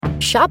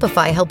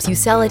Shopify helps you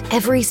sell at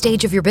every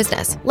stage of your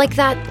business. Like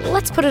that,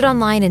 let's put it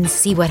online and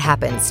see what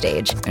happens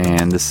stage.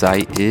 And the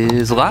site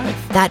is live.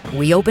 That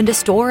we opened a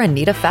store and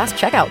need a fast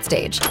checkout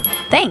stage.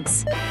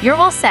 Thanks. You're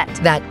all set.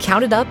 That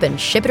count it up and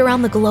ship it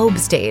around the globe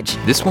stage.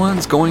 This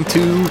one's going to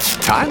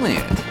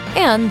Thailand.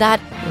 And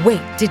that,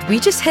 wait, did we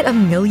just hit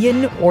 1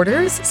 million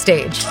orders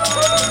stage?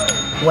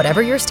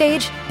 Whatever your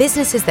stage,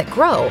 businesses that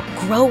grow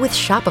with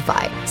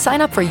Shopify.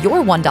 Sign up for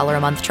your $1 a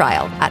month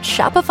trial at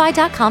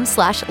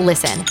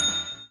shopify.com/listen.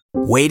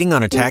 Waiting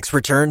on a tax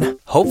return?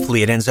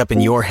 Hopefully it ends up in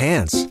your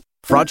hands.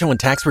 Fraudulent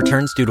tax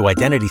returns due to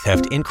identity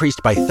theft increased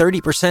by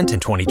 30% in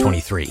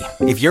 2023.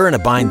 If you're in a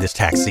bind this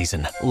tax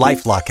season,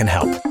 LifeLock can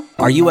help.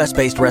 Our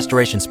U.S.-based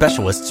restoration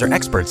specialists are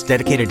experts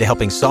dedicated to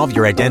helping solve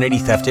your identity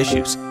theft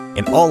issues.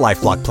 And all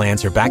LifeLock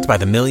plans are backed by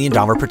the $1 Million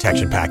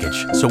Protection Package.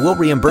 So we'll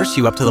reimburse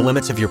you up to the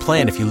limits of your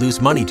plan if you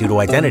lose money due to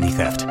identity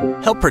theft.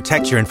 Help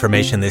protect your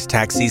information this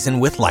tax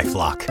season with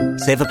LifeLock.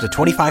 Save up to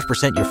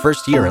 25% your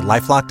first year at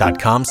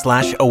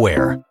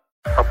LifeLock.com/aware.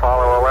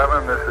 Apollo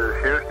 11, this is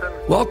Houston.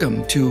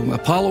 Welcome to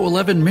Apollo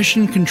 11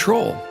 Mission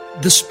Control.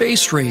 The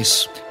space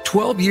race.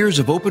 12 years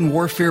of open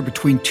warfare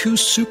between two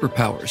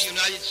superpowers. The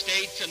United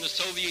States and the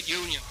Soviet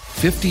Union.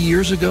 50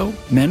 years ago,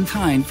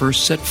 mankind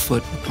first set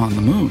foot upon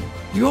the moon.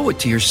 You owe it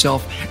to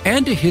yourself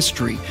and to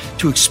history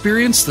to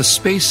experience the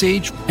space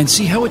age and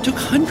see how it took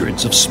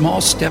hundreds of small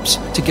steps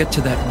to get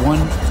to that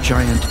one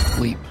giant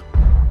leap.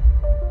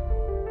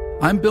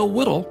 I'm Bill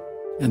Whittle,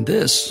 and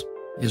this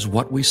is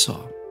What We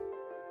Saw.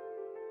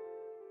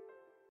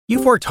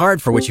 You've worked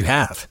hard for what you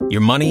have.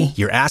 Your money,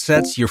 your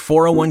assets, your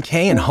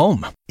 401k, and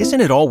home.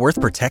 Isn't it all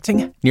worth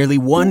protecting? Nearly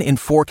 1 in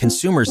 4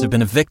 consumers have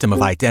been a victim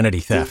of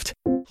identity theft.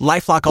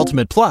 LifeLock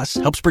Ultimate Plus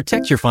helps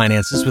protect your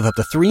finances with up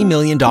to $3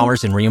 million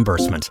in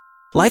reimbursement.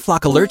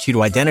 LifeLock alerts you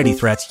to identity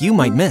threats you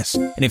might miss.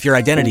 And if your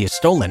identity is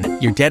stolen,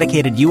 your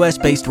dedicated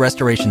U.S.-based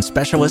restoration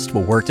specialist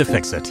will work to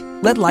fix it.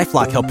 Let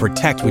LifeLock help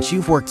protect what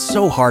you've worked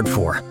so hard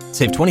for.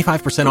 Save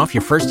 25% off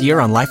your first year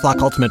on LifeLock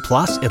Ultimate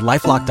Plus at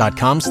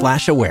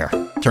LifeLock.com/aware.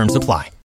 Terms apply.